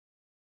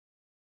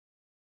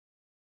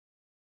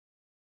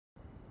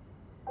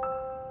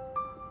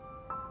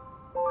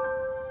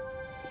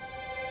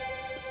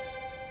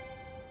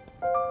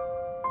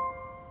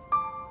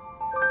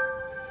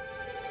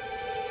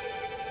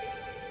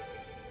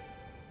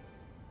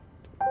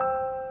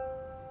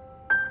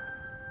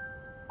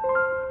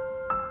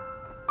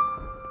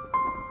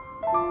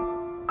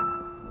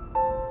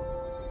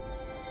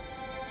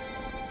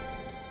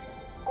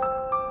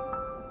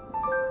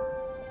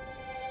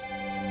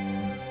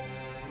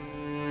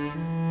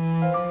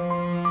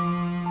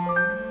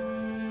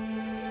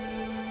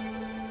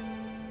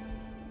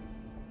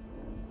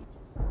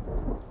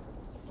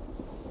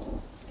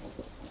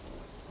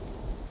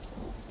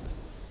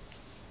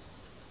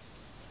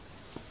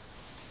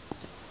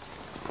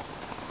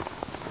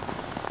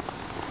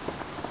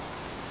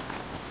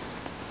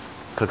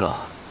可可，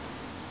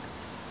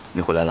你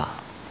回来了？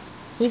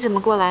你怎么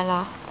过来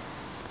了？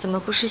怎么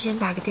不事先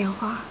打个电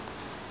话？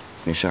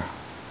没事儿。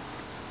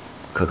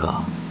可可，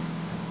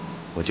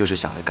我就是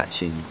想来感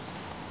谢你。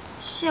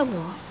谢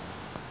我？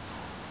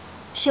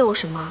谢我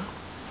什么？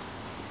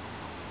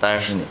当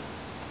然是你。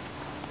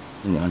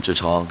你让志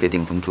超给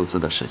顶峰注资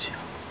的事情，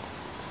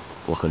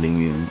我和凌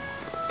云……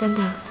等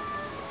等，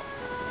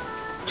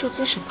注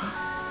资什么？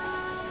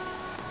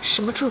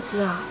什么注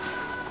资啊？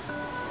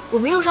我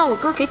没有让我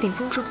哥给顶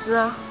峰注资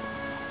啊！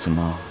怎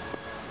么，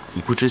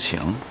你不知情？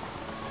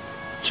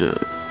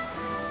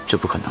这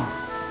不可能。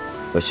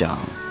我想，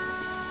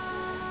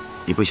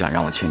你不想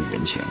让我欠你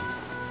人情。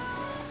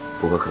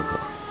不过可可，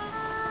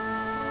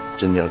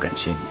真的要感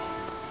谢你。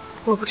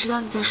我不知道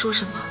你在说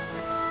什么，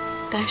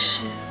但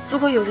是如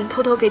果有人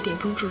偷偷给顶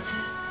峰注资，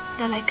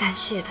那来感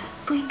谢的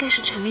不应该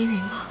是陈凌云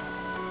吗？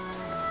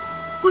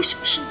为什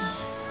么是你？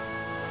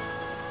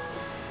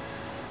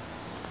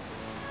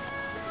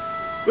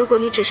如果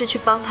你只是去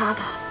帮他的，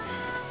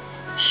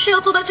需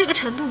要做到这个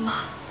程度吗？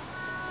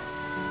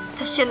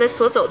他现在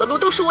所走的路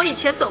都是我以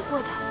前走过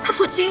的，他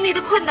所经历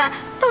的困难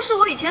都是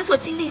我以前所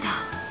经历的。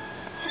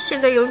他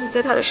现在有你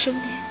在他的身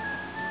边，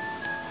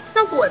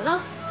那我呢？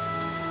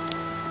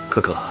可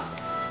可，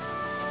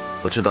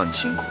我知道你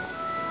辛苦，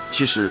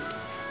其实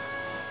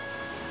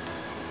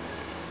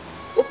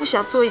我不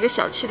想做一个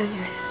小气的女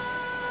人，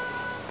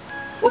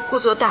我故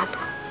作大度，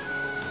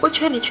我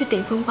劝你去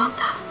顶峰帮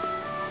他。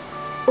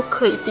我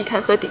可以避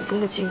开和顶峰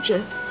的竞争，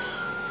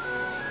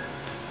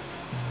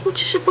我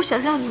只是不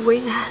想让你为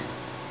难。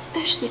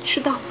但是你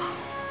知道吗？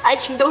爱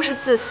情都是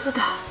自私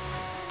的。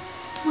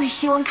我也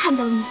希望看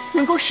到你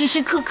能够时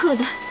时刻刻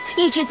的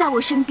一直在我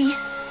身边，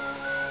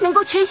能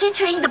够全心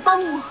全意的帮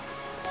我，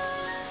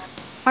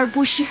而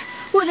不是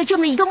为了这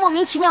么一个莫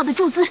名其妙的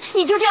注资，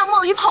你就这样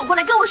冒雨跑过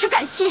来跟我说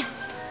感谢。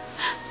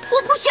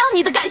我不需要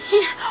你的感谢，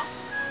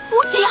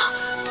我只要。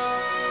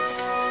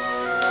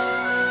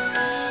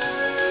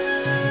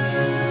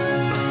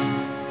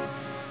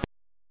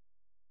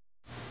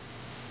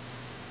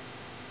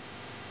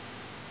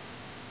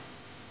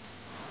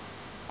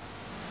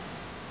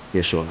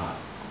别说了，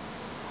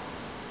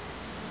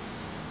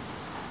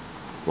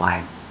我爱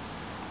你。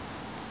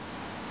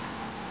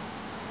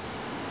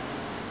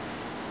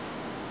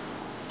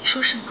你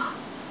说什么？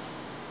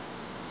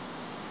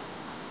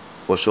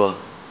我说，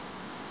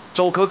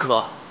周可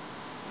可，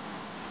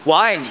我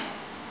爱你。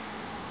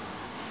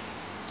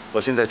我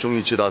现在终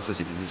于知道自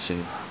己的内心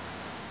了，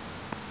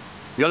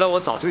原来我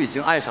早就已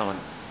经爱上了你。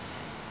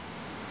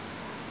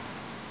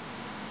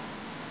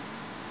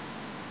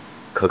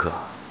可可。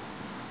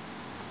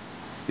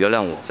原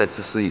谅我再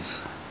自私一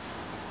次。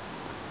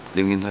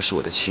凌云她是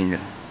我的亲人，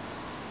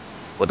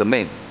我的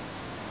妹妹。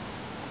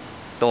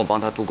等我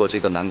帮她度过这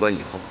个难关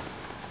以后，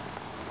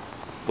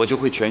我就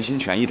会全心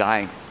全意的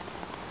爱你，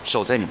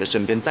守在你的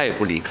身边，再也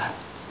不离开。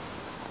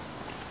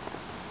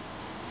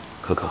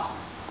可可，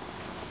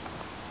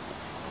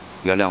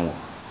原谅我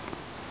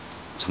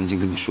曾经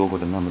跟你说过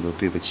的那么多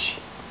对不起，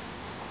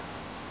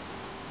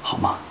好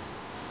吗？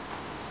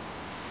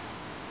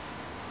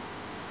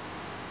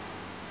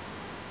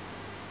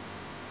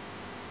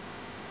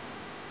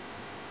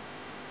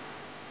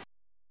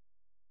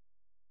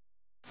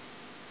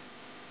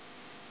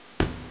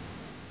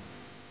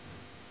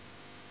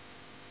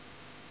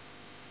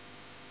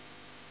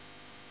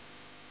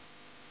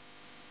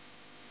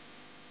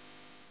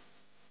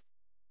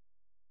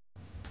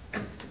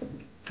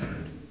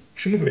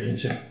什么鬼天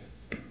气？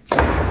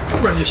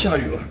突然就下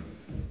雨了。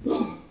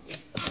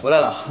回来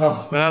了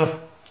啊，回来了。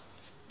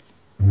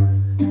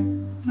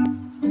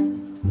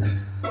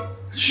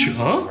许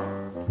恒，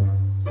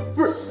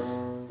不是，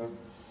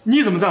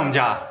你怎么在我们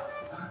家？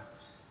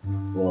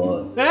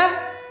哎，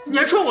你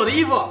还穿我的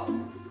衣服，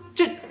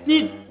这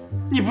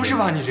你不是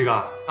吧？你这个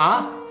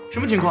啊，什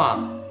么情况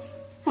啊？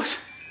我去，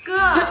哥。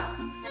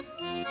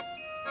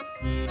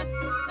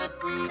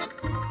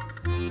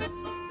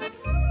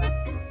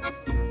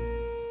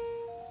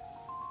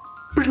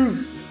不是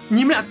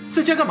你们俩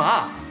在家干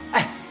嘛？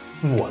哎，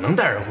我能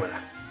带人回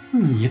来，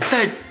你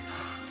带，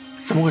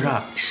怎么回事？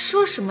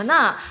说什么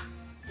呢？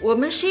我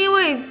们是因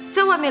为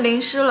在外面淋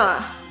湿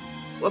了，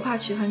我怕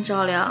许恒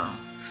着凉，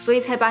所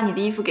以才把你的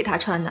衣服给他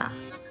穿的。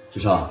志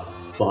超，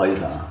不好意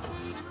思啊，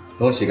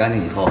等我洗干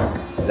净以后，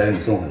我再给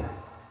你送回来。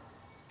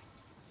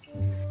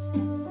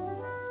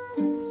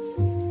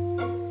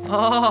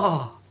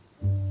哦，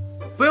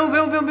不用，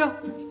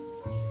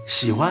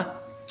喜欢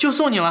就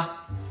送你了。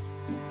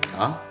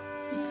啊？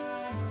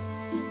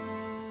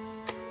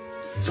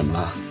怎么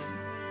了？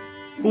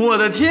我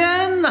的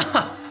天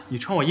哪！你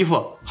穿我衣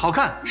服好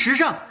看、时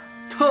尚，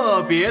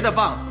特别的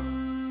棒。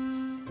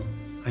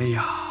哎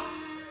呀，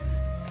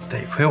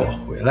得亏我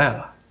回来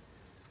了，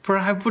不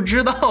然还不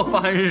知道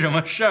发生什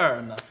么事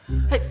儿呢。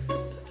哎，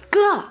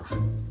哥，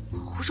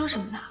胡说什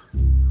么呢？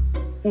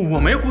我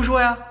没胡说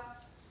呀。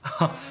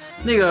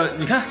那个，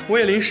你看我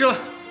也淋湿了，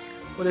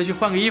我得去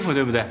换个衣服，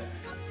对不对？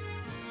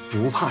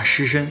不怕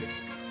湿身，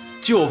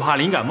就怕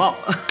淋感冒。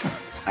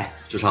哎，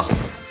志超，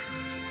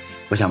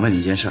我想问你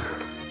一件事儿。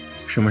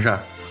什么事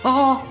儿？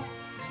哦，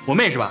我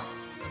妹是吧？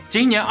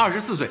今年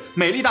24岁，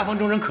美丽大方、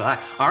忠贞可爱，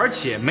而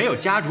且没有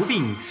家族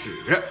病史。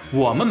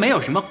我们没有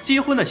什么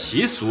结婚的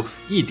习俗，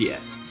一点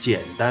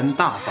简单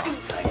大方，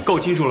够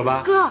清楚了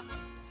吧？哥，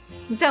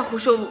你再胡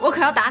说，我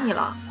可要打你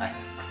了。哎，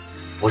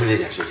不是这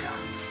件事情啊。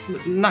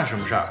那什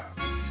么事儿？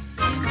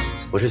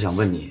我是想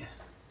问你，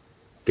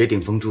给顶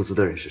峰注资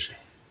的人是谁？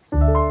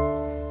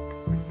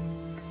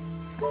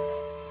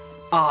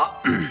啊，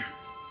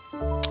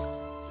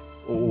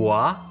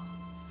我？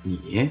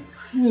你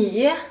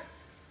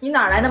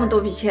哪来那么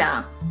多笔钱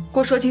啊？给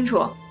我说清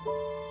楚。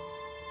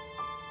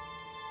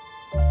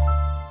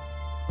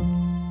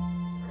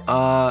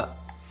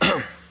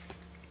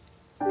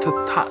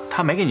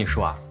他没跟你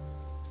说啊？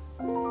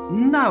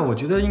那我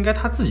觉得应该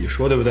他自己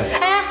说，对不对？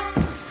哎，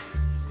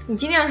你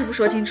今天要是不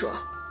说清楚，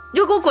你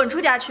就给我滚出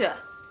家去！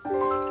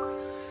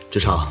志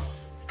超，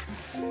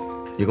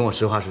你跟我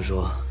实话实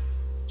说，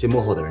这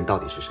幕后的人到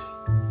底是谁？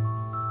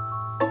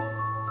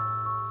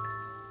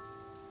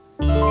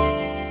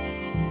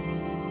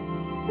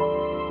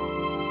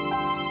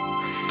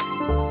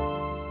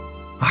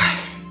哎，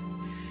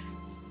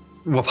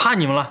我怕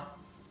你们了。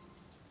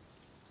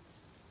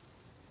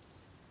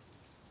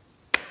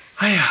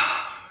哎呀，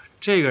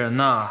这个人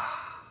呐，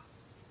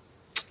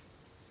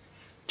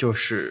就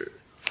是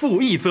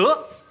傅一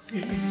泽。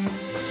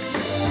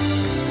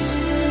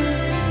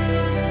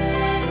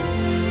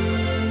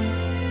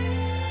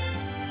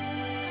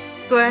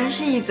果然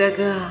是一泽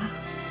哥啊！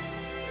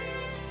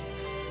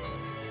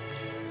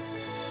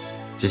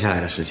接下来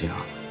的事情啊，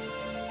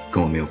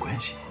跟我没有关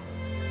系，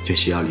就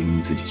需要黎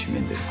明自己去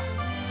面对了。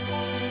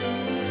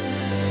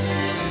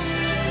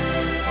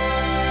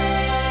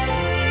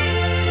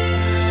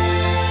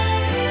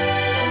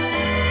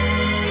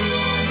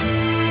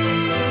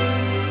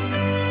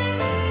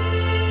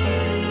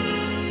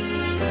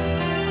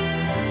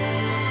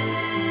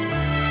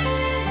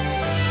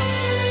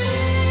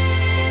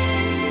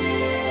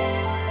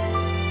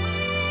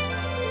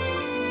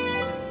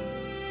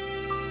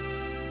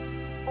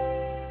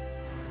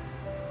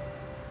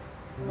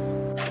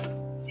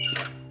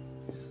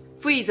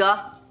傅一泽，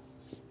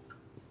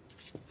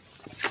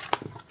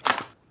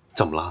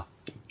怎么了？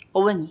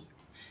我问你，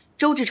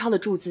周志超的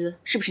注资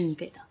是不是你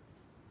给的？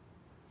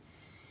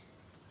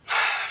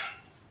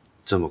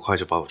这么快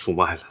就把我出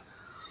卖了？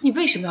你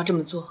为什么要这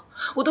么做？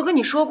我都跟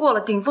你说过了，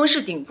顶峰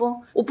是顶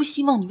峰，我不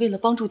希望你为了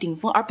帮助顶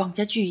峰而绑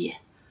架巨野。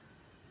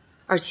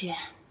而且，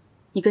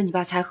你跟你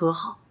爸才和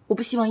好，我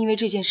不希望因为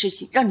这件事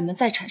情让你们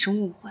再产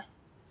生误会。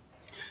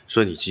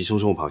所以你急匆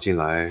匆跑进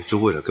来，就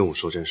为了跟我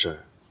说件事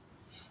儿，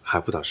还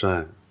不打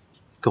算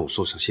跟我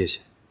说声谢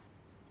谢？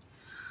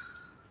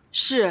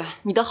是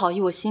你的好意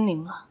我心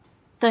领了，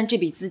但是这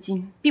笔资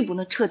金并不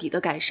能彻底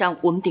的改善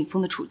我们顶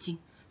峰的处境，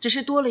只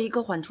是多了一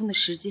个缓冲的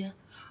时间，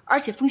而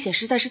且风险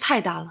实在是太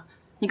大了。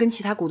你跟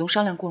其他股东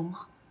商量过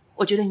吗？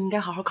我觉得你应该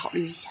好好考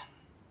虑一下。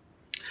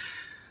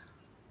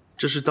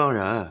这是当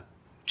然，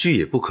巨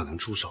野不可能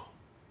出手，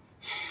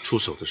出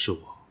手的是我。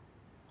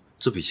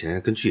这笔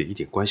钱跟巨野一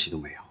点关系都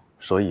没有，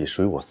所以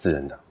属于我私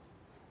人的。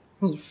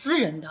你私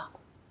人的？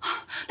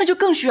那就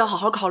更需要好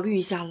好考虑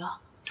一下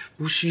了。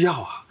不需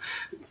要啊，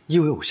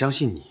因为我相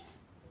信你。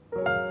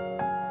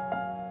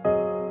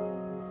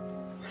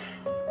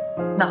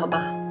那好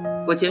吧，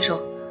我接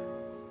受，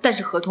但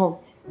是合同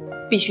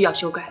必须要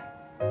修改，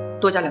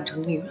多加2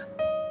成利润。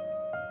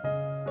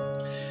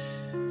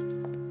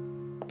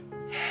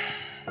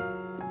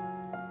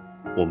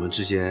我们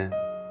之间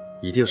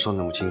一定要算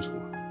那么清楚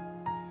吗？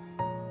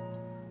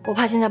我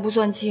怕现在不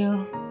算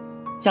清，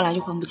将来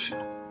就还不起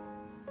了。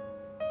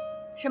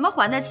什么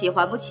还得起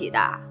还不起的？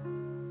阿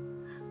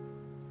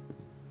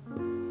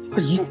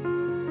姨，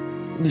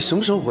你什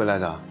么时候回来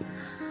的？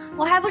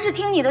我还不是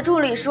听你的助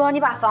理说你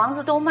把房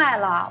子都卖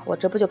了，我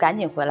这不就赶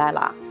紧回来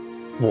了。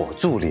我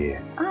助理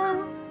啊，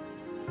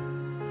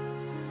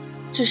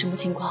这什么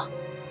情况？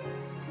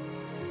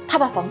他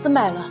把房子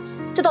卖了，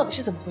这到底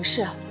是怎么回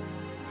事啊？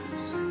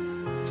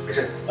没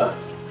事啊。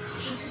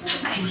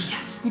哎呀，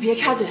你别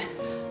插嘴，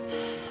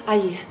阿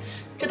姨，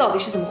这到底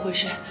是怎么回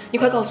事？你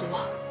快告诉我。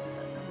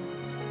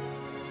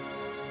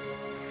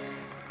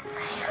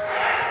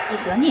一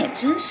泽，你也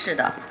真是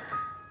的。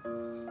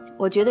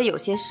我觉得有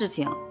些事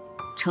情，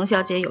程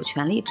小姐有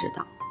权利知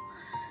道。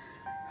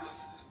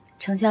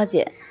程小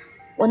姐，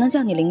我能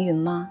叫你凌云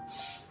吗？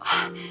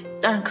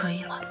当然可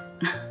以了。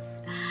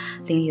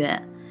凌云，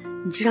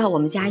你知道我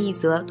们家一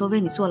泽都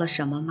为你做了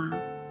什么吗？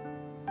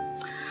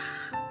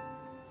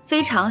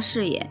非常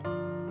视野，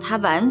他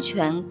完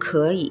全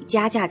可以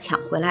加价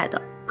抢回来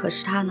的，可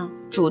是他呢，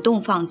主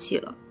动放弃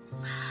了。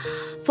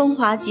风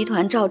华集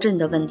团赵震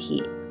的问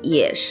题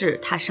也是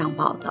他上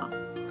报的，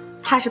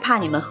他是怕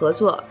你们合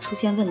作出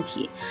现问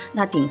题，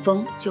那顶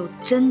峰就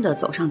真的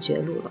走上绝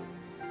路了。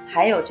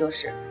还有就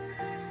是，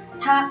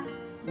他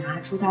拿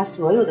出他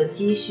所有的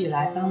积蓄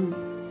来帮你，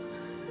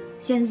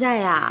现在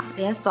呀，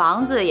连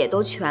房子也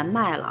都全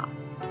卖了。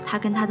他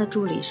跟他的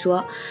助理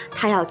说，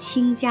他要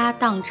倾家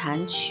荡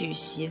产娶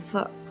媳妇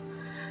儿，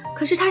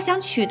可是他想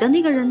娶的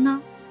那个人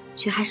呢，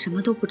却还什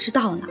么都不知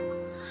道呢。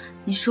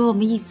你说我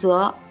们一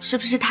泽是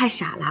不是太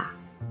傻了？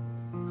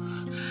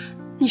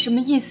你什么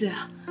意思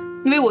呀？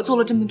你为我做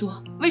了这么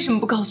多，为什么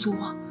不告诉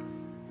我？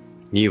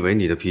你以为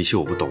你的脾气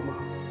我不懂吗？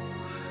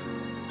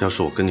要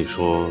是我跟你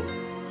说，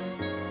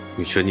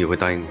你觉得你会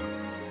答应吗？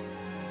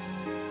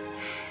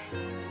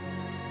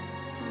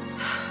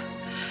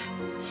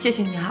谢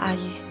谢你啊，阿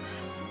姨。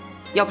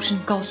要不是你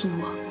告诉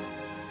我，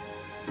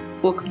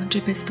我可能这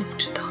辈子都不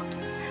知道。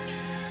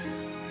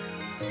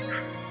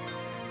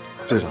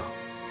对了，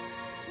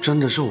真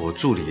的是我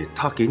助理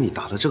他给你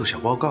打的这个小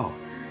报告。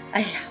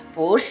哎呀，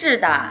不是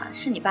的，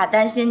是你爸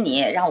担心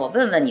你，让我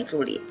问问你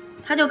助理，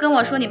他就跟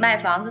我说你卖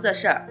房子的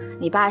事儿。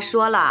你爸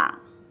说了，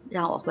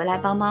让我回来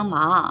帮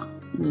忙，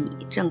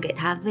你正给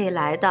他未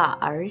来的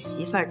儿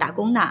媳妇儿打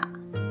工呢。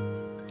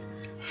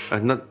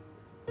那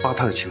爸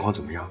他的情况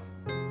怎么样？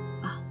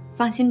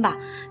放心吧，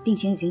病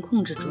情已经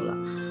控制住了，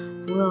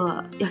不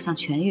过要想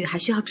痊愈还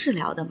需要治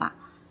疗的嘛。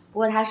不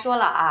过他说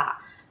了啊，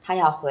他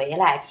要回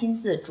来亲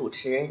自主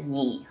持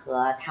你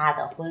和他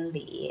的婚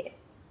礼。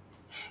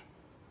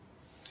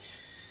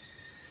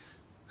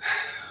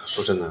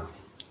说真的，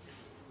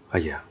阿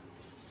姨，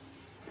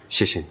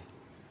谢谢你。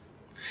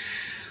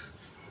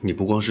你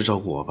不光是照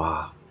顾我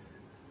爸，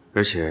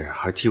而且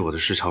还替我的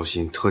事操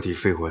心，特地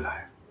飞回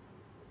来，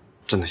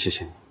真的谢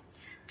谢你。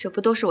这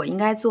不都是我应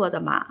该做的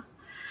吗？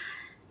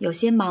有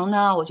些忙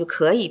呢，我就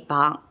可以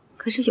帮，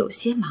可是有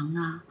些忙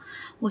呢，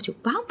我就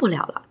帮不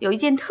了了。有一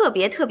件特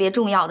别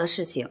重要的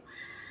事情，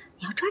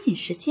你要抓紧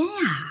时间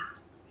呀。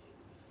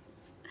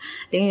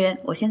凌云，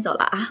我先走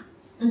了啊。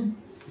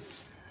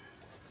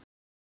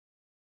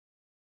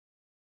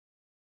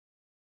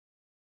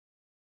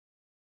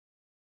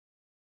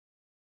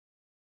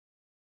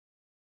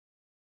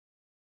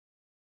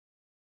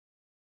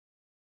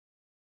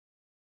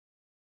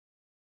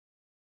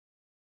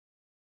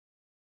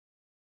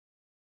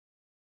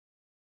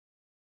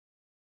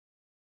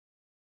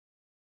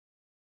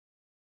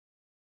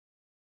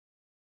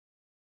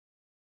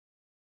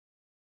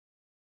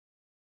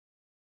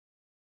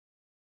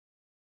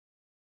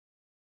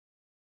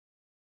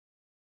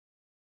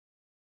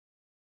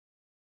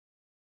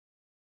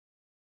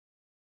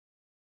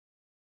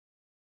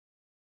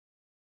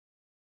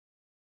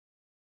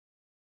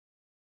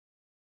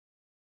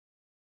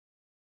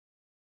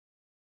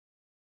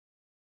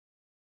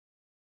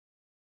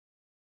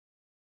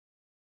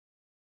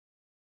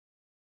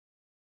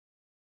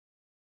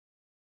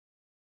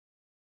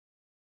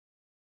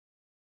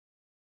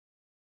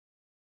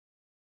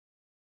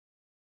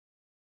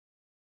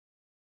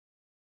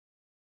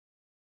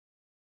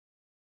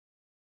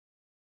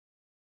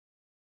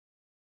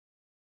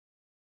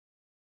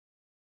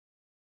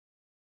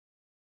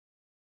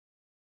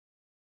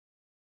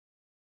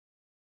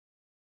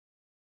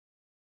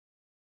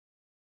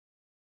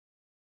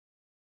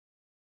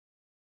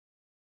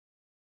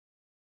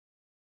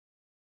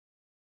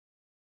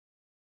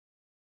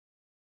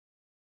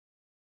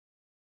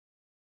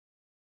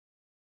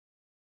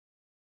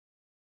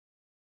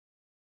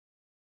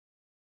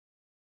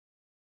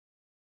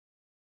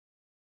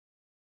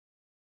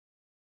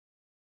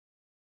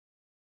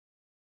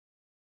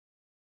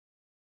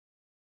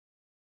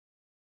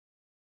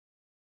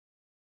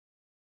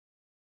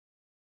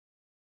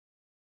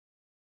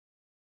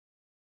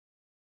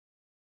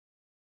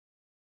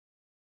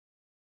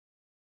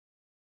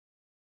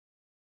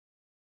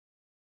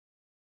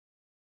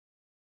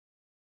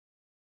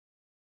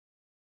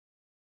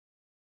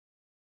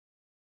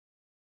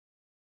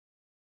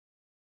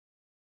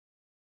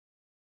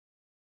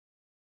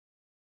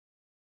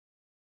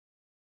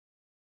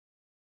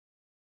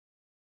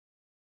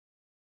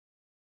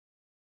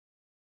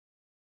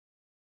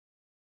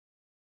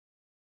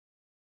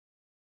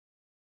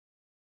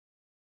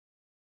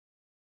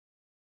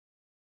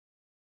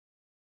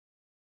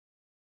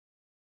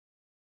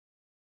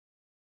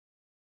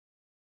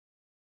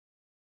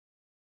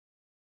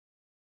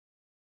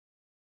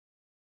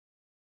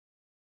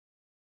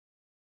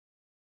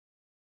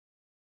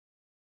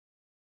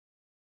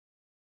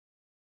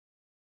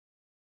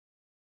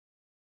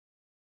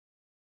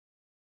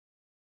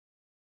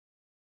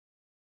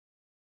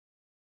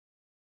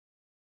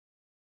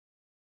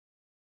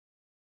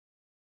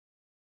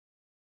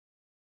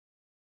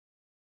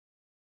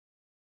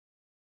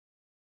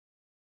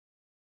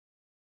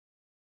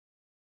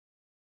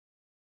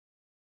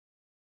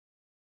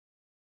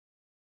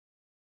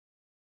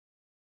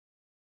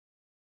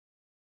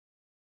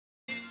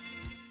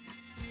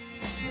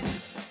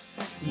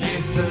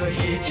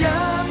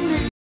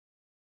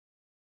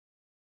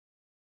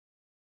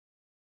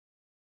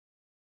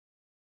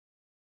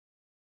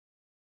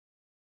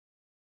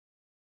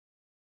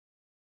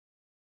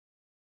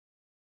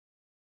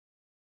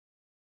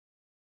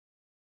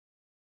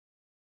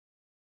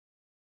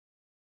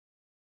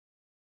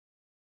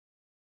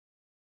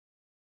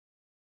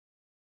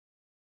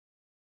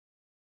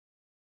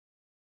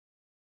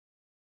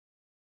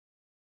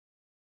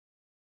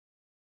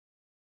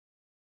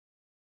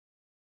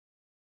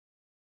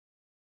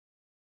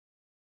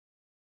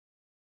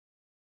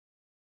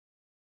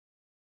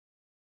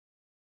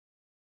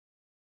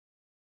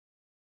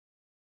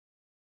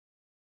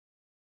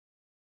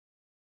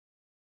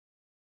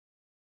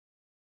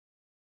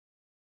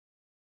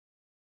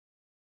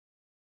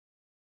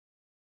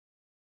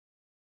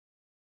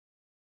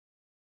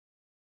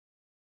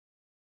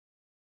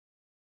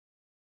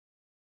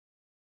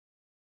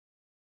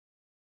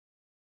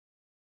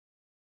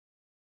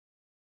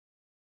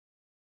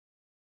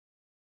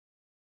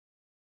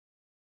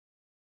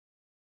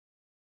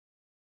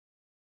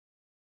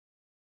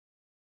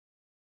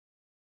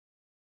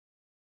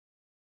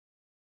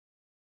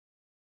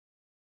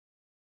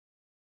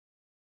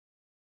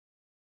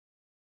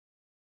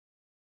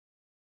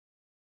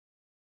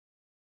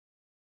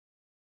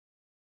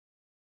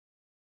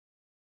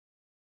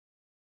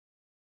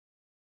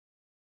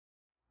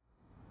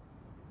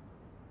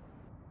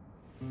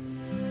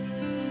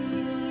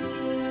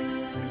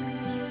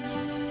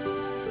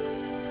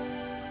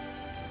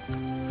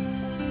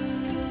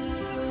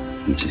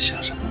你在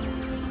想什么？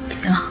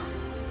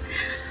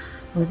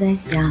我在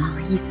想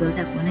一泽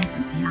在国内怎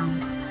么样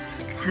了？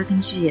他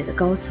跟巨野的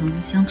高层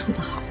相处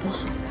的好不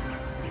好？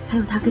还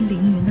有他跟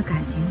凌云的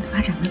感情发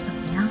展的怎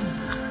么样了？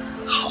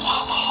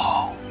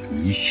好，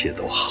一切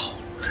都好，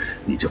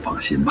你就放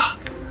心吧。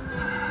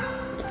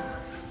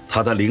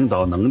他的领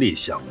导能力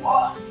像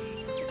我，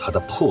他的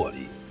魄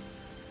力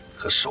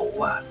和手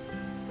腕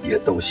也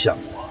都像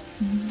我，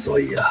所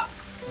以啊，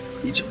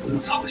你就不用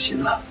操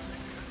心了。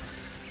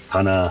他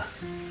呢，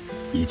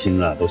已经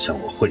都向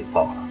我汇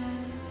报了。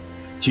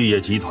巨野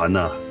集团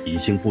呢已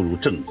经步入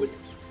正轨，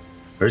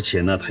而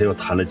且呢他又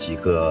谈了几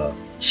个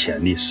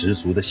潜力十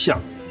足的项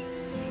目，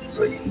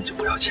所以你就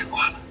不要牵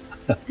挂了。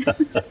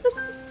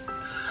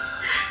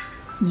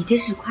你这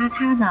是夸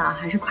他呢，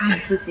还是夸你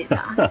自己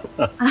呢？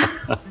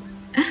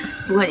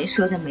不过你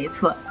说的没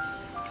错，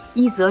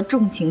一泽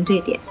重情这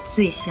点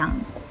最像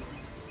你。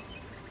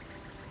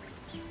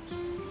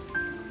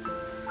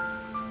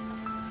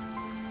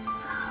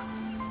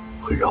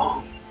慧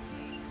荣，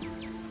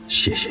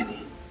谢谢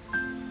你。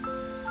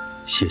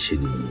谢谢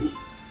你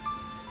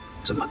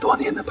这么多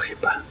年的陪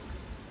伴，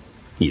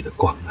你的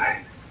关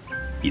爱，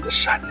你的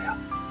善良，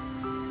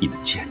你的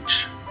坚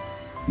持，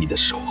你的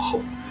守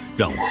候，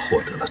让我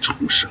获得了重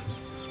生。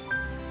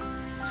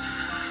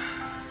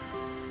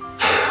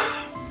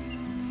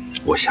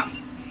我想，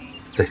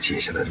在接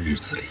下来的日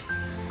子里，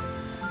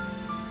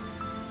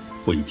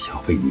我一定要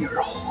为你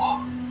而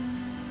活。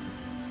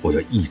我要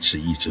一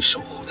直守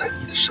护在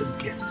你的身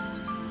边，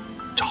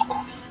照顾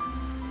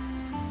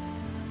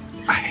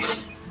你，爱你。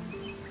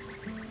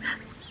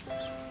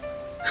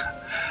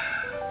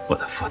我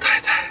的富太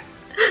太，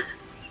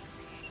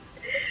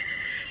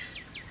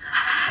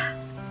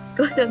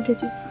我等这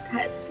句富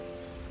太太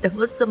等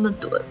了这么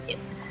多年，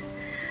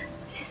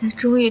现在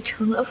终于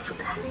成了富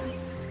太太，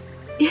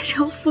也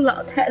成富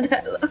老太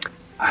太了。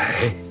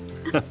哎，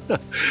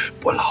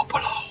不老，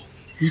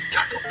一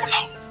点都不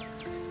老。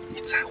你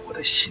在我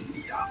的心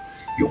里啊，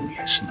永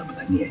远是那么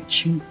的年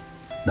轻，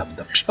那么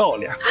的漂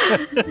亮。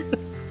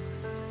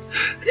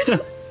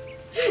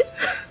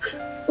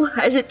我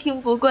还是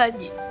听不惯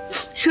你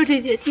说这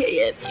些甜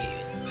言蜜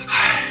语。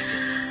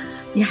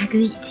你还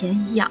跟以前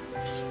一样，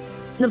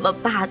那么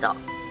霸道，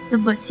那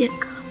么健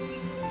康，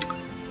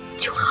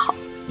就好。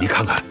你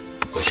看看，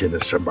我现在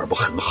身板不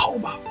很好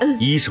吗？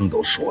医生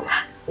都说了，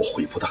我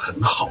恢复得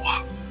很好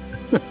啊。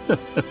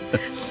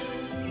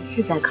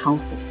是在康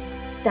复，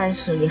但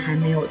是你还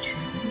没有痊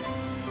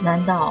愈。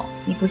难道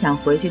你不想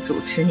回去主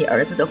持你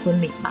儿子的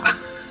婚礼吗？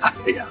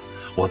哎呀，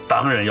我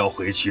当然要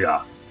回去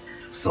啊。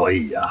所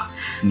以呀，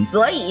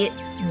所以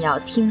你要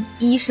听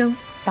医生，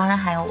当然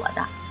还有我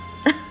的。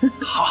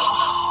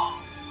好，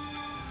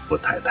富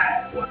太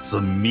太，我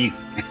遵命。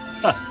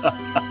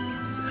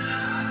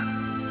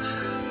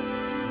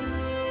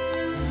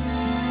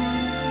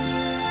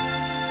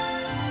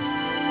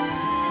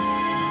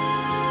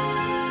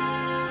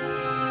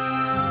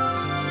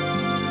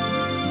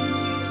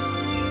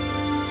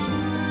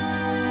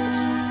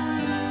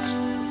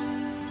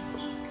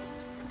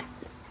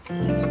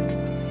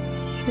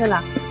对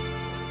了，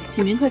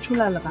启明快出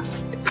来了吧？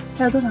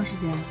还有多长时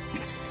间？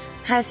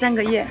还3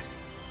个月。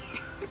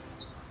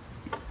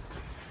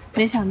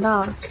没想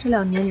到这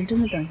2年你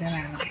真的等下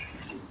来了。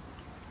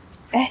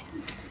哎，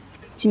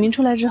启明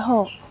出来之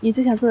后，你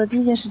最想做的第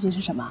一件事情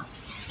是什么？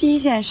第一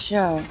件事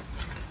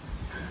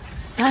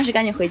当然是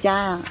赶紧回家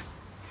啊。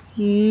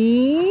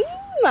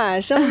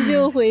马上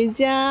就回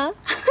家？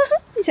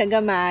你想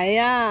干嘛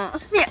呀？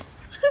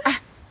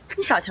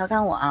你少调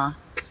侃我啊！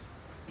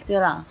对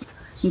了，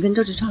你跟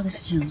周志超的事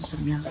情怎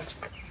么样？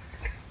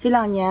这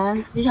2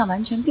年就像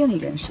完全变了一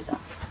个人似的，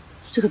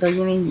这个都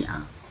因为你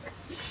啊。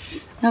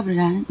要不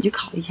然你就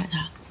考虑一下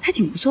他，还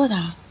挺不错的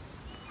啊。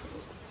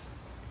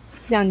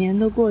 2年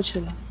都过去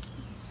了，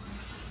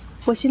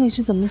我心里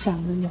是怎么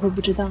想的，你会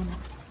不知道吗？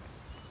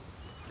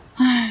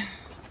唉，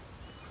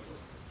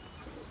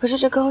可是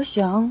这高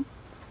翔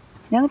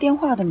连个电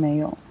话都没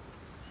有，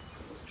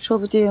说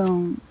不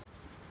定……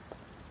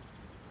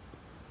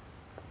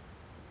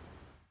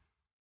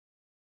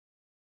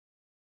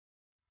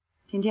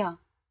婷婷，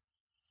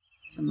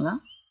怎么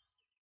了？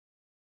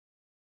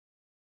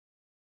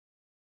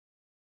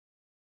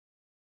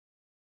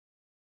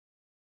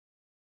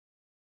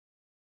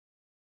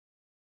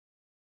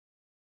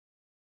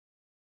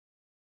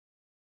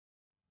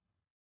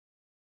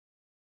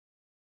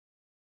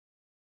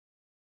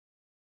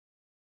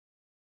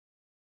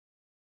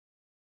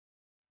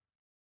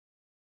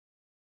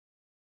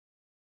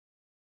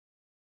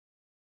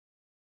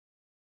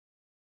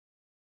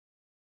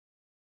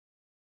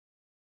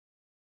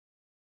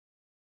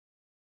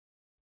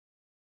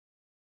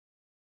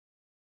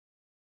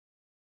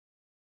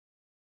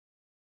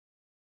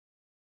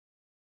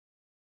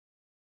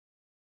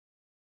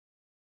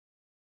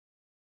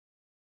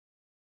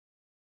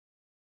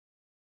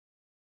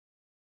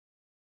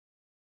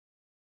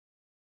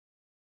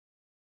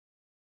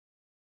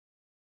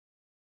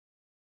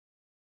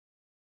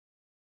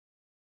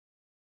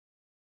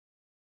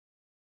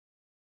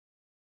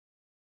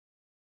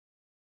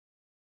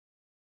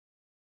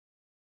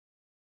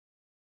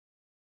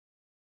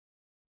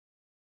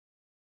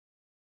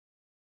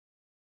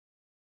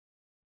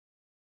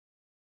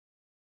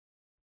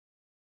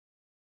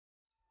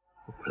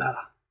回来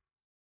了。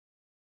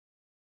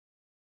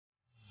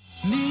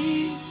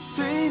你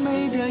最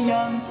美的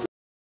样子。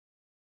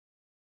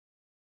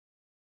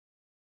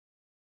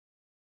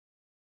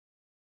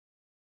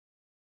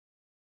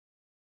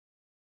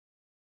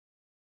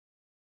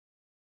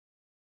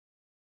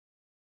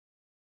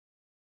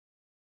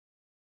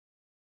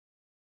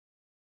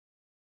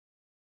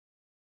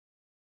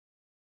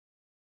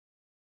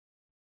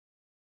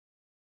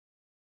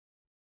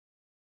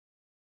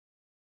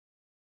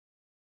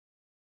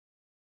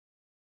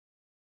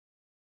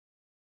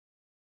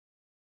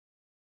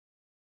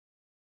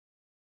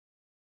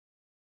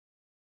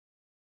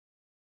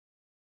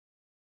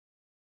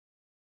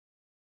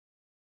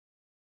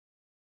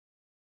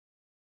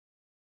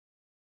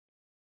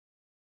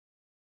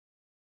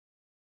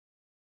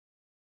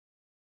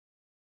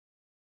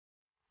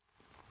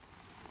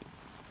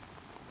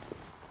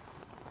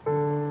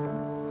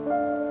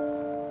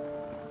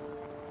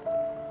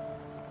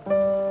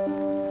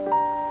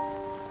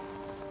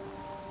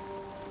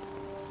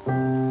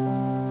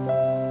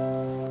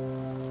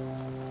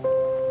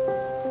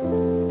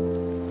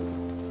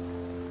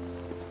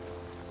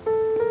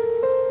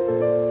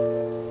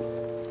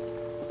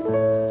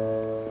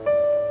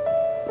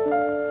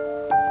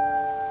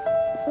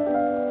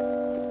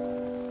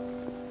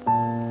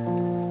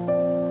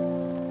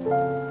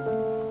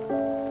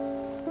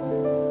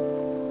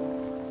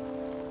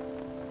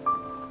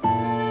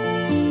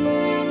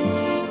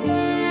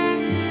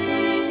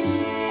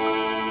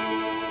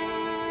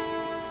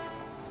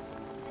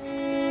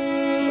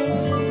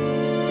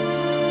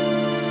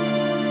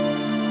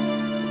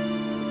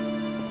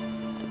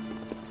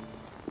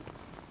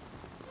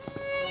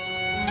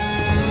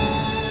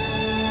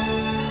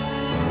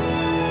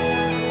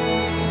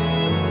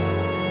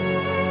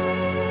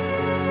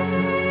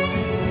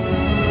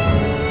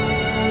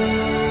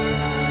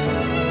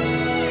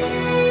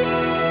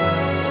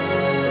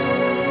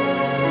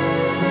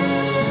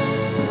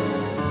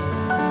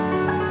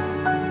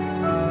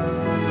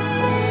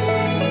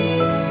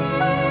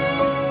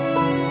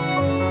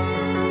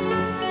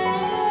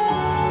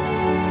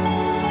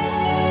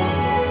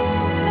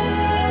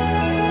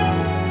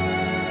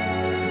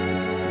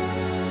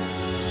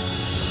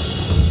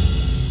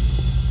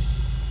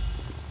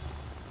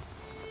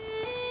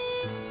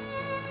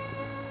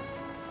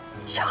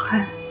小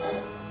汉，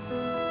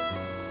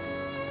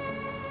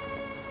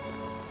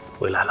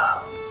回来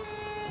了，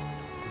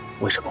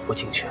为什么不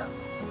进去？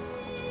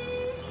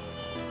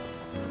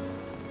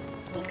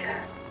你看，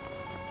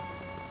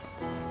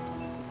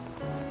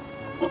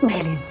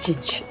没脸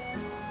进去。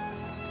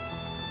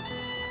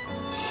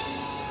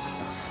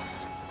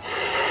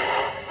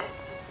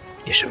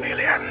你是没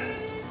脸，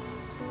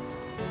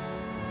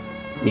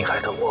你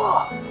害得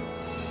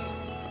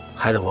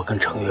我跟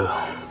程月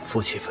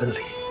夫妻分离。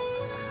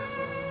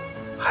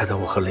害得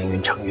我和凌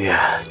云、程月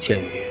监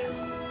狱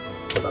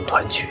不能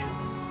团聚，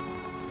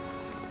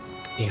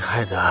你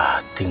害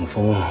得顶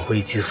峰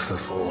危机四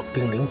伏，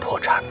濒临破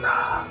产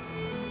呐！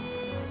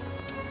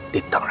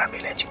你当然没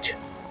脸进去。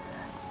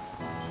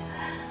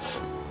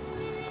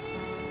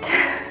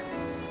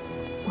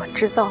我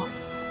知道，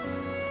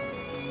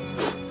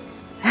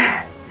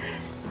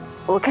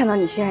我看到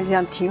你现在这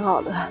样挺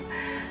好的，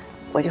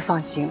我就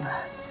放心了。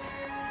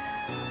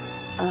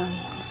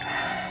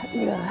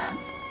那个。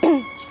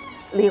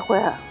离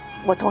婚，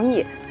我同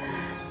意，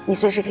你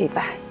随时可以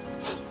办。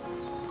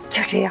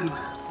就这样了，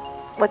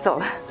我走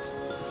了。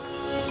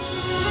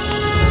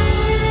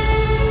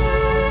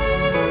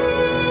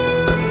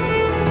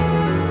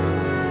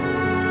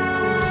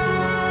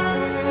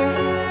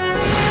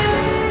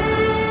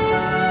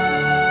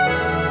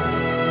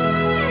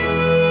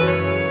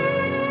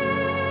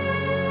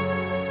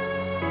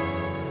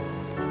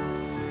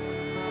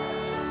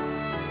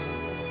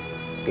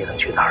你能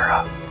去哪儿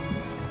啊？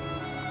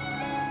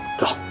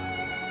走。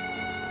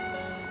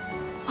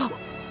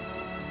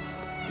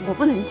我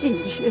不能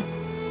进去，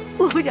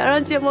我不想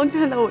让建峰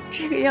看到我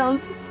这个样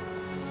子。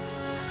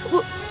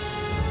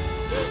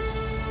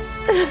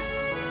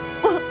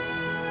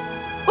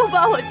我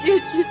把我进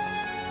去，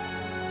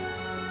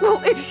我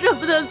会舍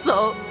不得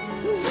走。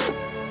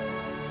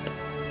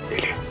丽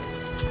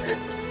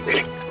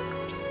丽，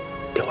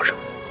听我说，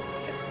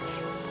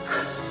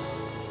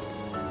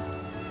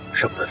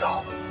舍不得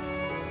走，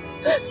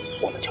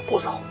我们就不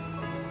走。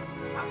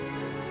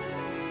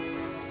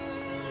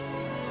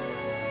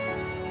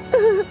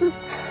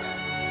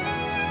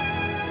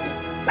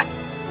来，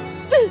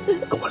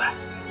跟我来，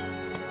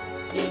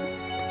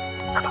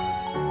来吧。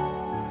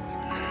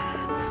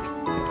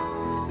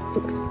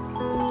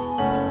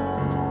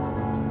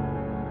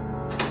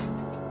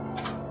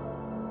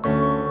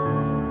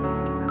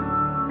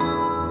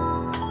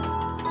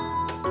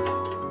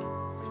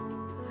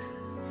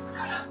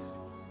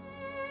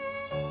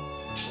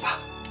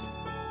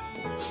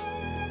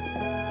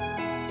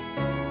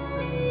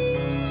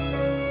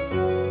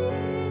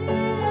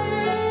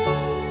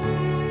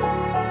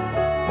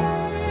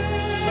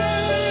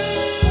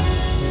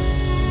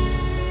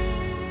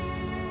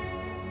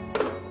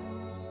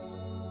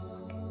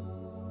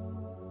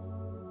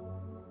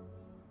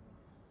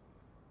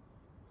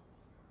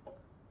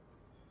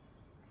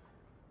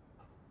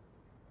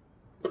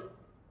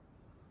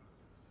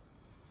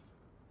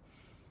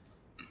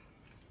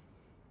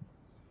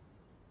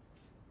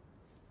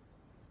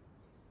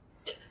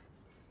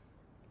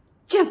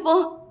剑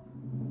锋。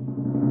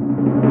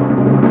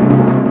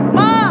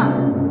妈！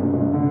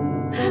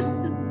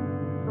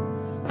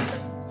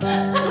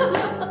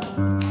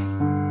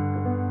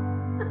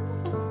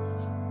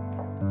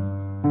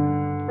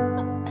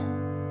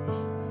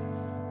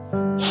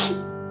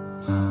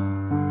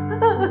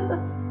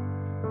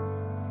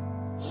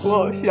我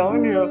好想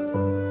你啊！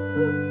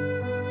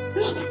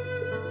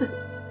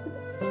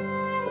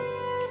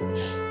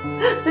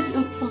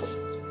剑锋，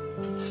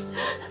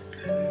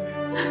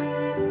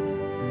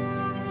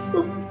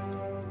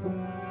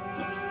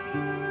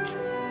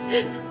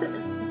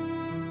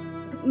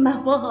妈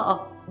不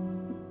好，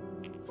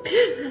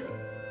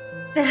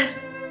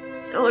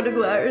我这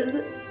乖儿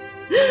子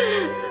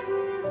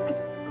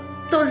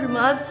都是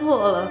妈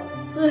错了。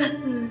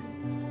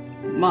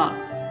妈，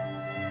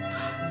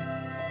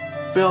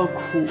不要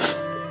哭，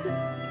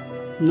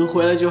你能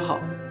回来就好。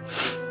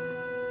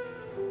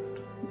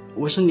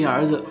我是你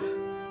儿子，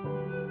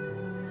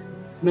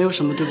没有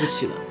什么对不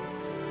起的。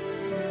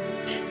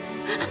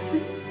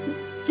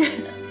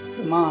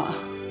妈，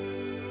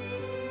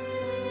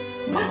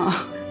妈，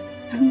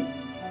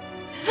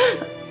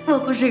我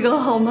不是一个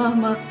好妈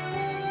妈，我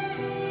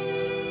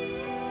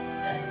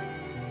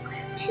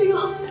也不是一个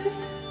好太太。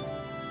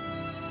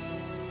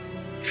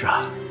是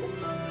啊，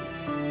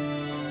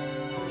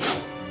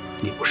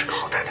你不是个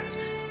好太太，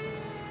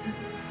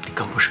你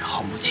更不是个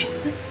好母亲。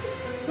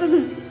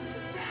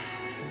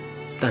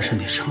但是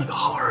你生了个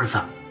好儿子，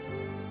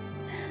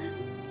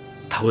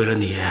他为了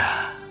你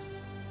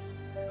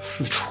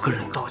四处跟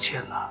人道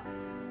歉呢，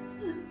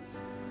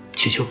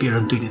祈求别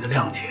人对你的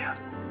谅解。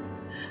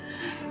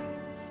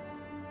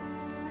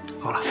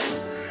好了，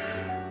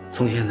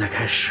从现在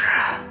开始，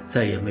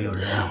再也没有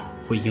人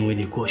会因为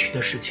你过去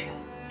的事情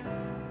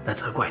来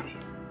责怪你，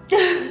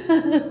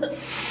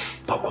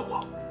包括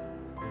我。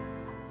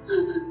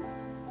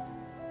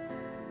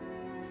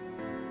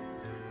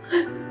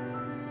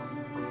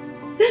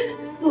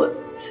我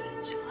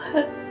小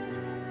孩，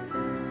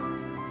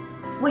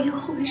我以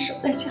后会守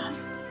在家里，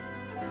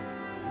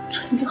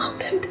做你的好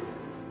太太。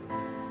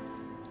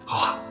好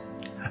啊，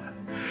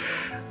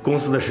公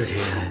司的事情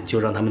就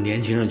让他们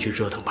年轻人去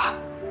折腾吧。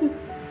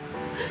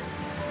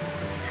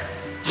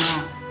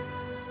妈，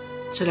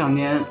这2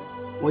年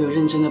我有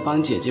认真的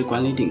帮姐姐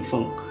管理顶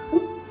峰，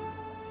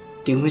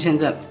顶峰现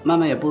在慢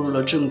慢也步入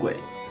了正轨。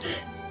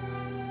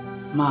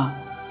妈，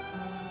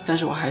但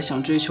是我还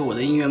想追求我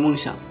的音乐梦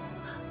想。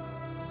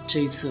这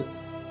一次，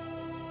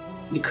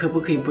你可不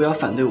可以不要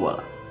反对我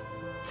了？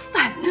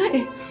反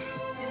对，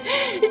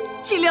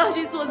尽量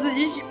去做自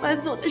己喜欢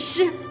做的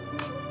事。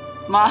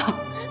妈，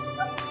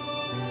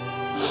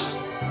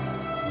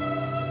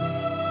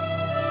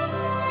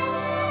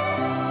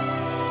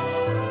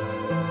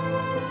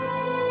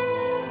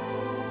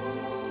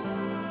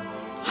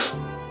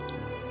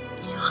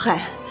小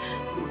海，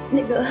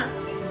那个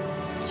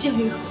江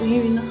宇和文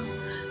云呢？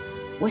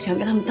我想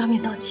跟他们当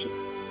面道歉。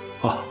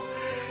哦，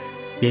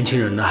年轻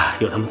人呢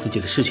有他们自己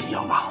的事情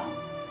要忙，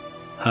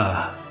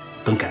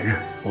等改日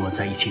我们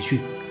再一起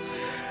聚。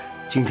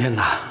今天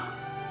呢，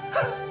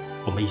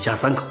我们一家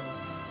3口，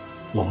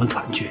我们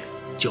团聚，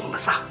就我们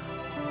仨，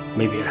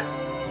没别人。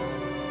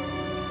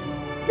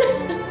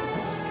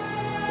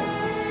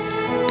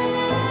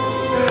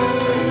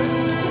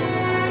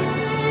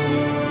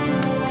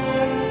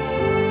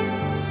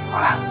好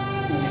了。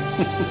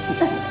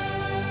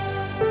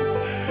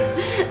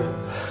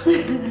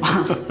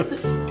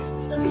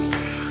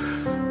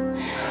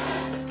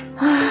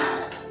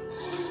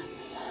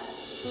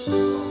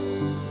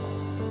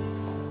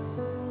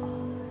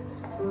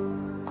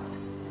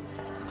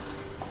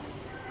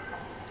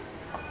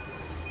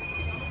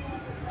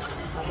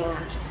老公啊，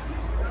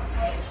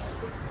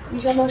医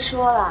生都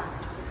说了，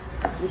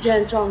你现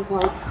在状况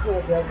特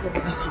别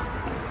好，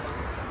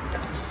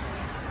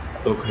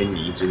多亏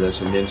你一直在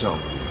身边照顾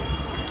我。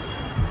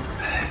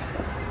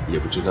也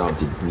不知道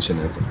顶峰现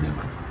在怎么样。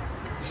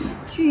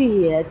巨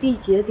野、地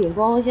杰、顶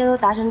峰现在都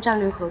达成战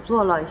略合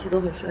作了，一切都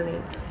很顺利，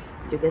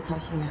你就别操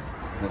心了。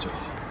那就好。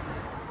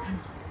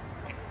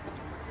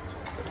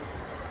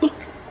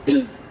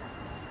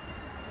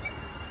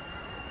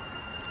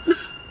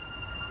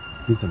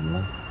你怎么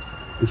了？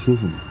不舒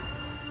服吗？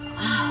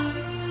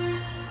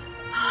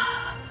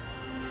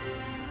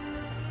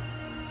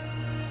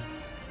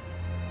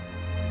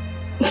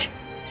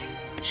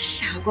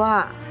傻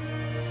瓜，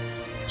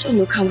这你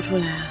都看不出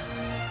来啊？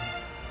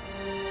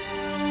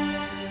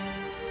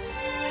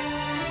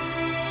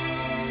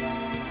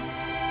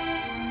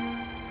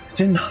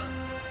真的？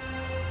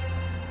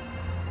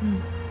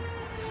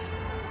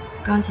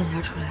刚检查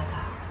出来的。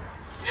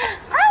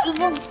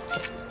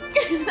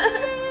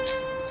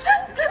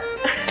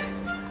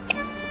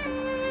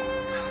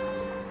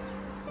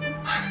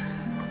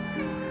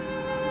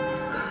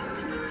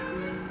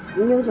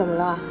你又怎么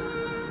了？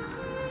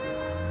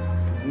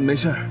没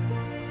事儿，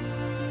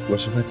我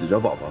是怕挤着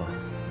宝宝了。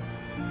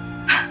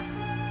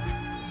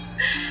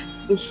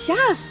你吓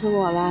死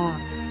我了！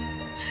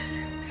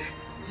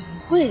怎么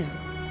会？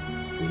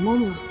你摸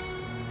摸，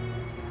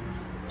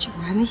这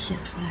会儿还没显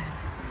出来呢。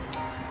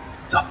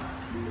走。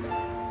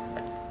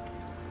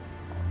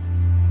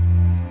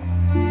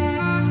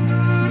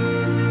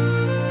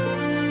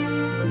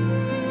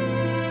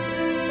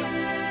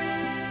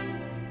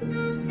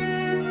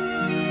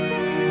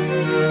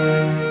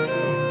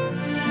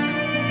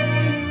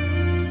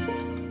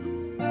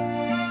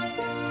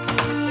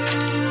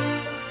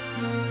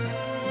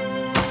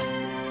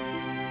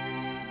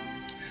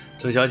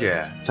郑小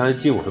姐，在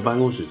进我的办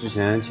公室之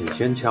前，请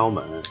先敲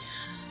门。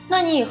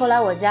那你以后来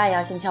我家也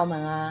要先敲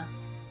门啊。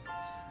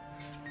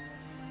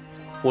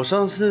我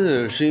上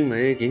次是因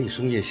为给你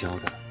送夜宵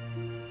的，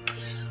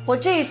我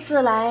这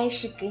次来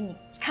是给你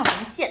看文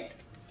件的，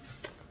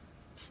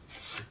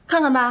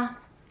看看吧。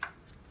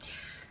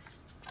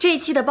这一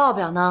期的报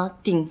表呢，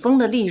顶峰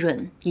的利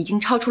润已经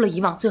超出了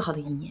以往最好的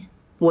一年，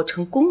我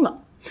成功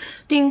了，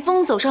顶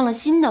峰走上了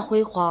新的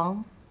辉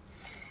煌，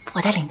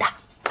我带领的。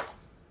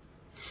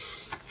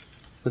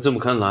那这么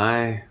看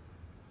来，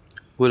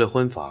为了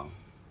婚房，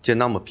竟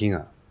那么拼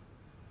啊！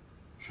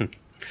哼，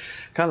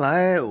看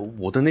来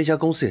我的那家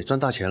公司也赚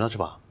大钱了，是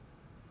吧？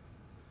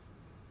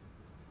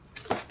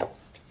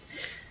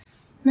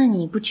那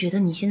你不觉得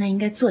你现在应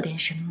该做点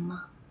什么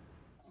吗？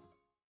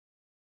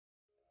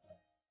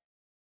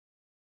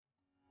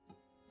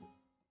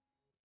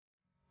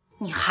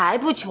你还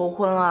不求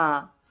婚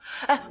啊？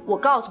哎，我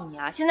告诉你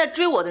啊，现在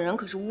追我的人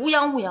可是乌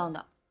泱乌泱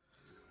的，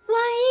万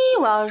一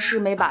我要是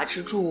没把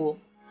持住，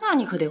那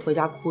你可得回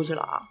家哭去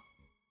了啊！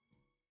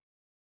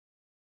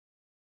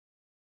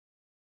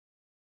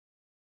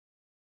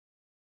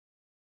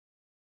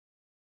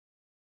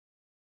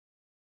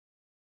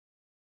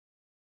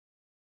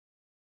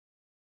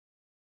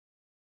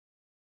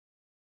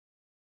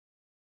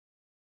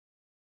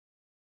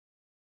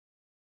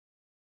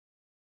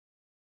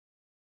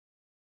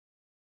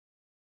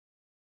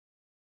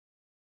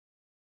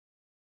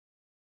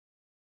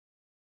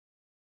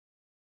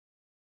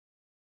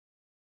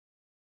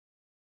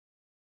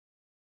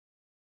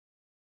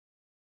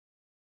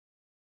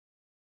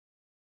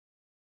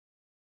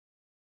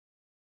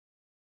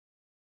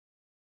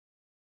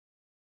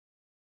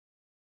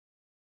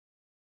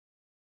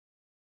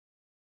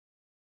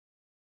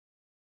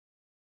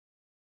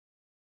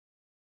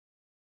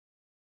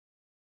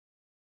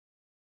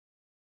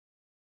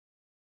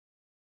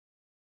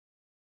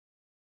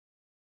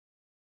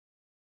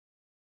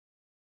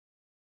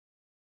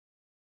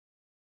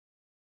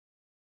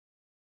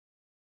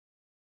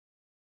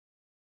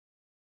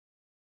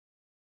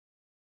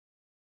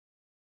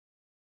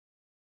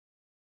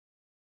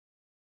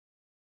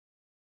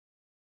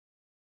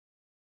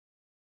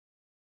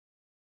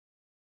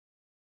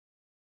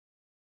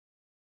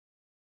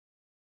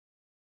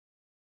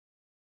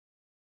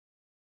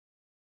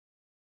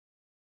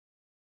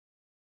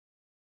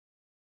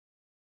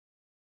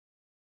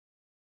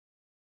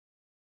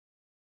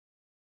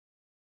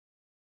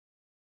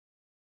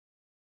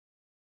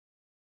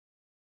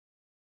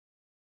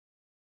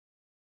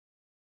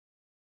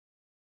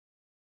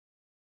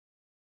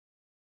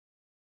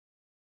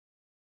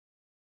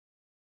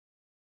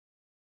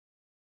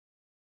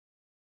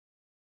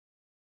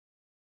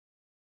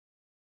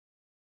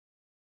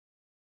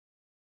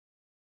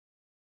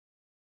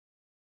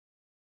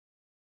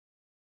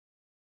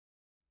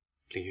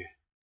林月，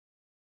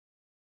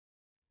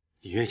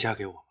你愿意嫁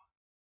给我吗？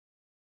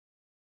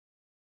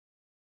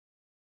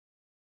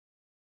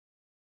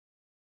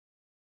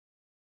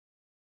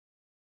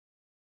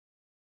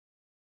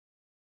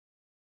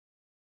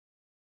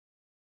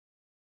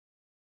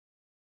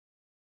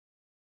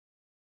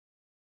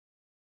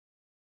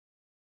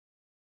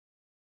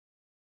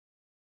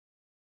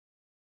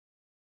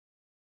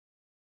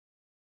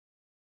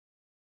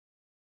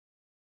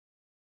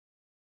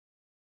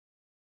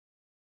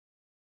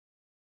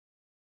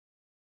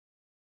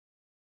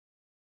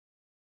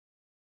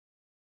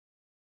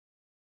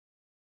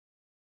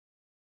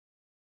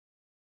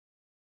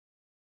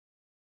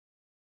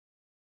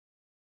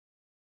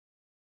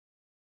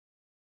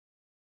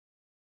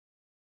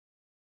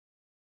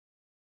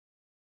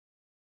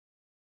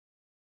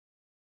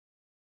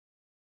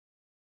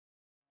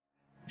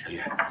小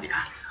月，你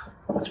看，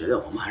我觉得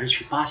我们还是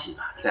去巴西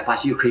吧，在巴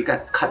西又可以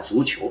看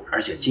足球，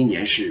而且今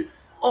年是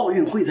奥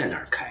运会在那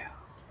儿开啊。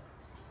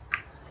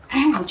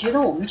哎，我觉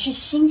得我们去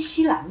新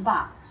西兰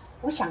吧，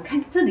我想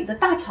看这里的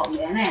大草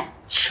原哎。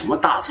什么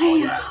大草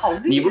原？好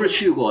绿！你不是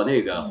去过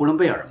那个呼伦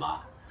贝尔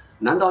吗？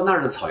难道那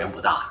儿的草原不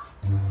大？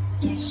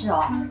也是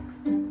哦。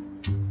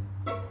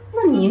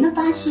那你那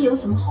巴西有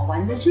什么好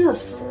玩的？热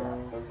死了。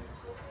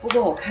不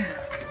过我看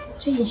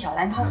最近小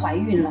兰她怀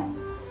孕了，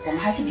我们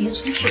还是别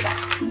出去吧。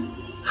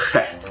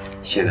嗨，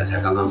现在才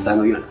刚刚3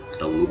个月呢，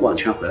等我们逛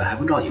圈回来还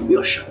不知道有没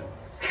有生。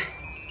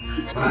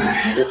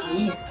别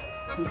急。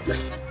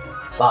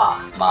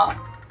爸妈，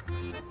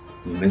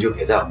你们就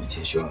别在我面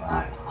前秀恩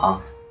爱了啊！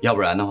要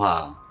不然的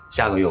话，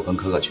下个月我跟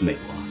可可去美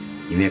国，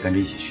你们也跟着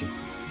一起去。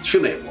去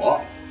美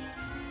国？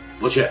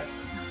不去。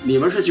你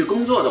们是去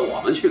工作的，我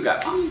们去干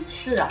嘛？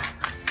是啊。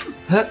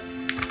哎，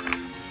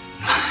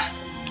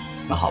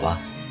那好吧，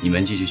你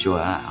们继续秀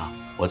恩爱啊，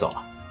我走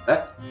了。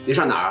哎，你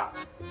上哪儿啊？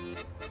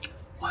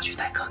我去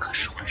带可可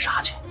试婚纱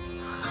去。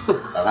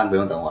晚饭不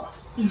用等我了。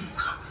嗯，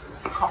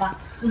好吧。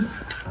嗯。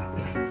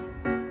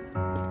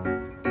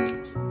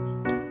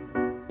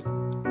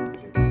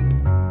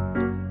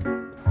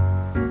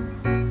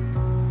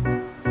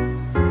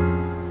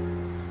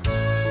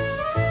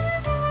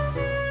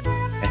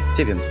哎，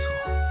这边不错。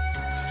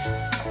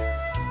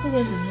这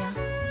边怎么样？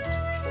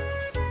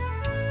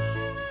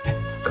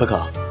可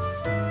可，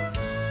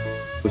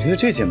我觉得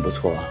这件不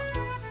错啊，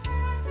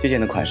这件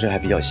的款式还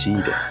比较新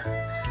一点。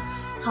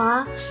好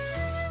啊，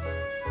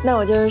那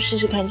我就试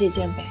试看这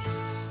件呗。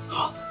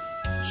好，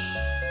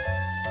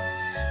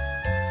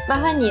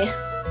麻烦你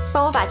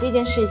帮我把这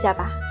件试一下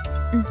吧。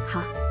嗯，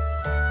好。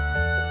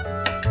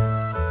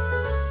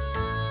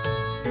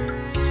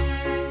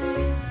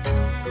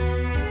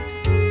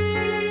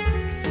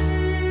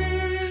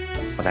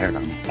我在这儿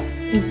等你。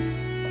嗯。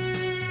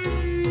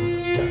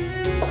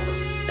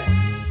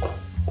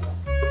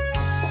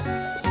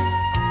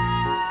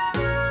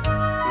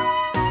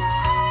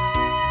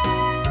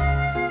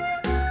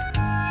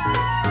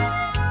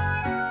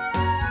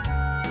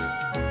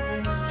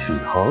许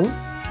航，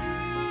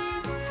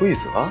傅一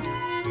泽，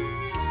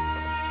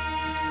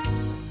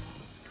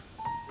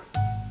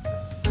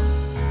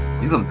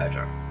你怎么在这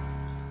儿？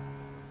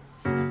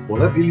我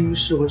来陪凌云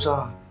试婚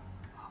纱。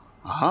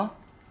啊？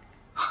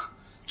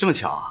这么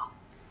巧啊？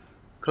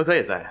可可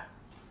也在。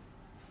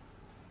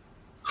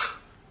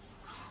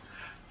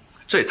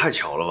这也太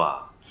巧了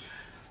吧！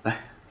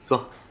来，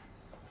坐。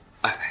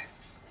哎，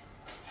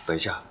等一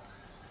下，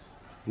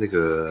那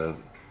个，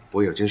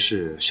我有件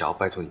事想要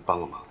拜托你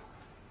帮个忙。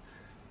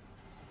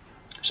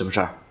什么事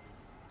儿？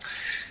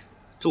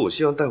这我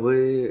希望带回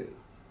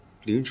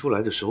凌云出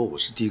来的时候，我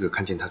是第一个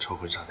看见她穿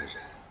婚纱的人，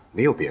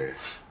没有别人，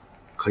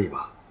可以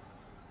吗？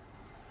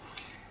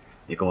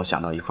你跟我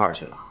想到一块儿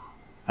去了。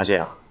那这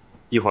样，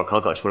一会儿可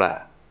可出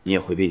来，你也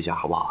回避一下，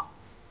好不好？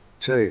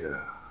这个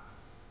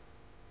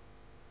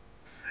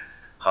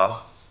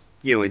好，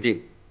一言为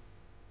定。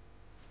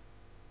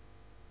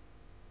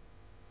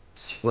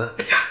请问，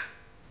哎呀。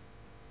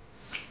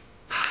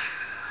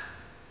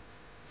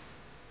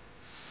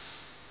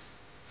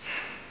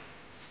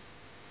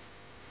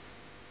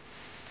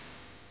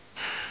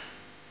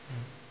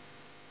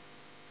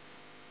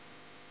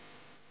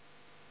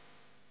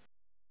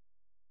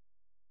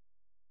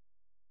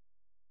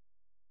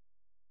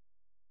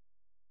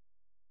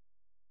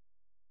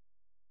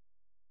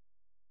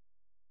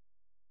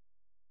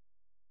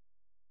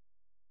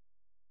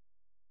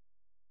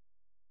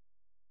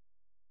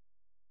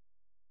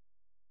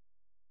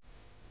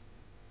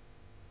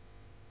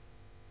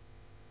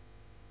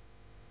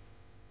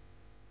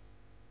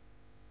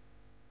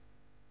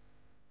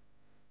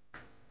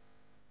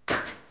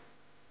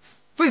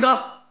费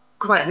德，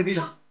快把眼睛闭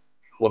上。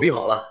我闭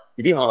好了，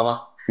你闭好了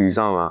吗？闭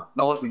上了。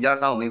那我数1、2、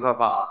3，我们一块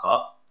放啊。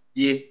好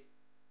，1、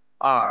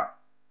2、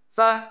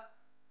3。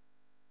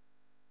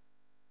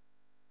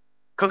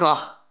可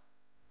可，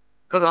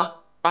可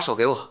可，把手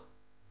给我。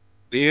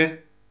凌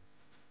云，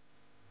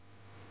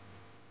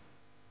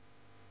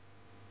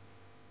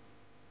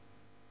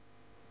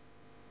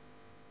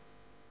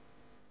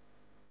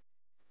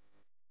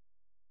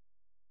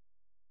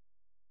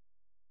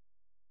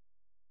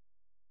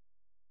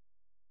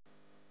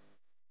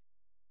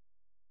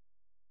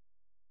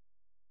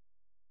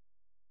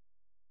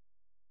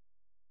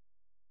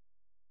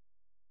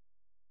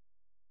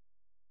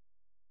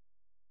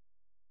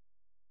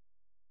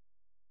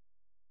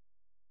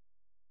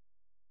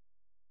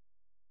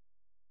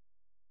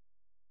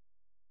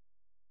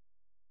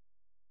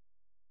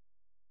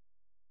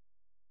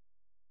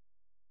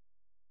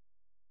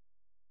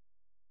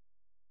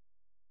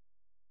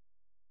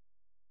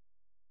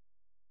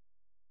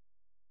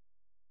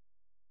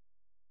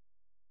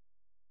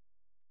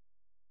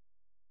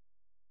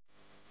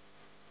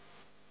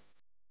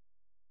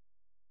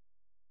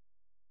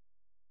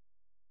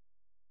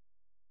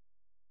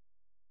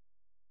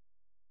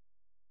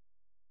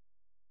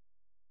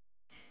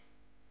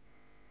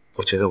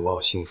我觉得我好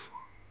幸福。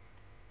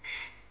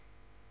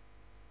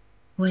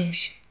我也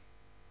是。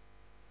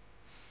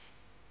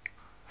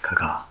可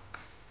可，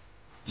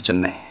你真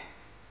美。